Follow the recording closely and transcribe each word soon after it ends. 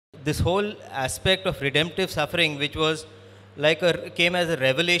this whole aspect of redemptive suffering, which was like came as a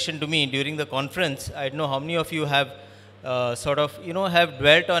revelation to me during the conference. I don't know how many of you have sort of, have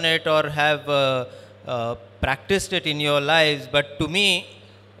dwelt on it or have practiced it in your lives, but to me,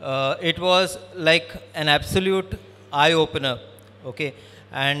 it was like an absolute eye-opener, okay?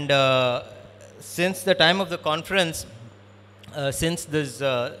 And since the time of the conference, since this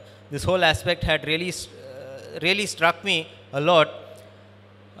whole aspect had really struck me a lot,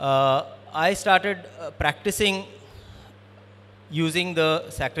 I started practicing using the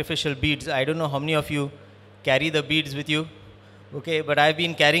sacrificial beads. I don't know how many of you carry the beads with you, okay, but I've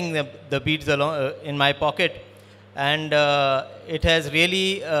been carrying the beads along in my pocket, and it has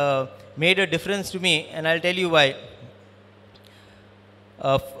really made a difference to me, and I'll tell you why.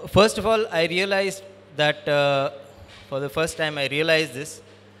 First of all, I realized that for the first time I realized this,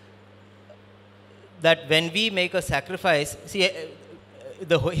 that when we make a sacrifice, see,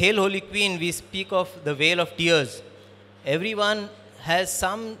 the Hail Holy Queen, we speak of the Vale of Tears. Everyone has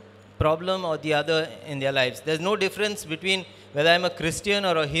some problem or the other in their lives. There's no difference between whether I'm a Christian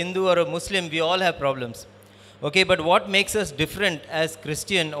or a Hindu or a Muslim. We all have problems. Okay, but what makes us different as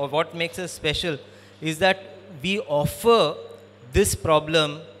Christian, or what makes us special, is that we offer this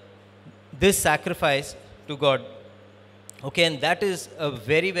problem, this sacrifice to God. Okay, and that is a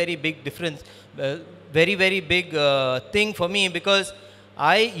very, very big difference, very, very big thing for me, because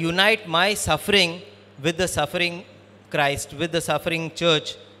I unite my suffering with the suffering Christ, with the suffering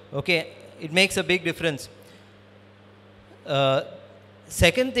church. Okay, it makes a big difference.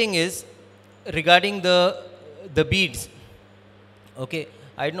 Second thing is regarding the beads. Okay,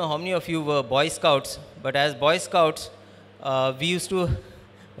 I don't know how many of you were Boy Scouts, but as Boy Scouts, we used to,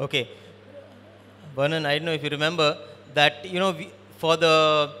 okay, Vernon, I don't know if you remember that, for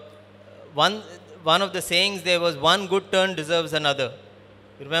the one of the sayings, there was one good turn deserves another.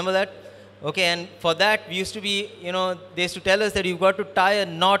 You remember that? Okay, and for that, we used to be, they used to tell us that you've got to tie a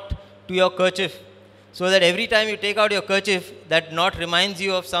knot to your kerchief, so that every time you take out your kerchief, that knot reminds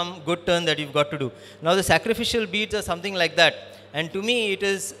you of some good turn that you've got to do. Now, the sacrificial beads are something like that. And to me, it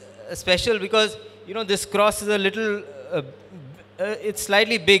is special because, this cross is a little, it's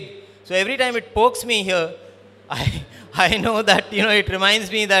slightly big. So every time it pokes me here, I know that, it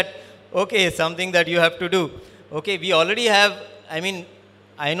reminds me that, okay, something that you have to do. Okay, we already have,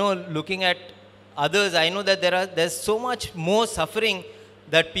 I know, looking at others, I know that there's so much more suffering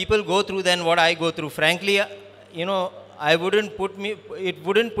that people go through than what I go through. Frankly, it wouldn't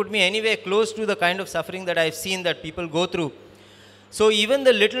put me anywhere close to the kind of suffering that I've seen that people go through. So even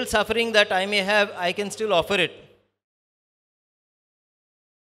the little suffering that I may have, I can still offer it.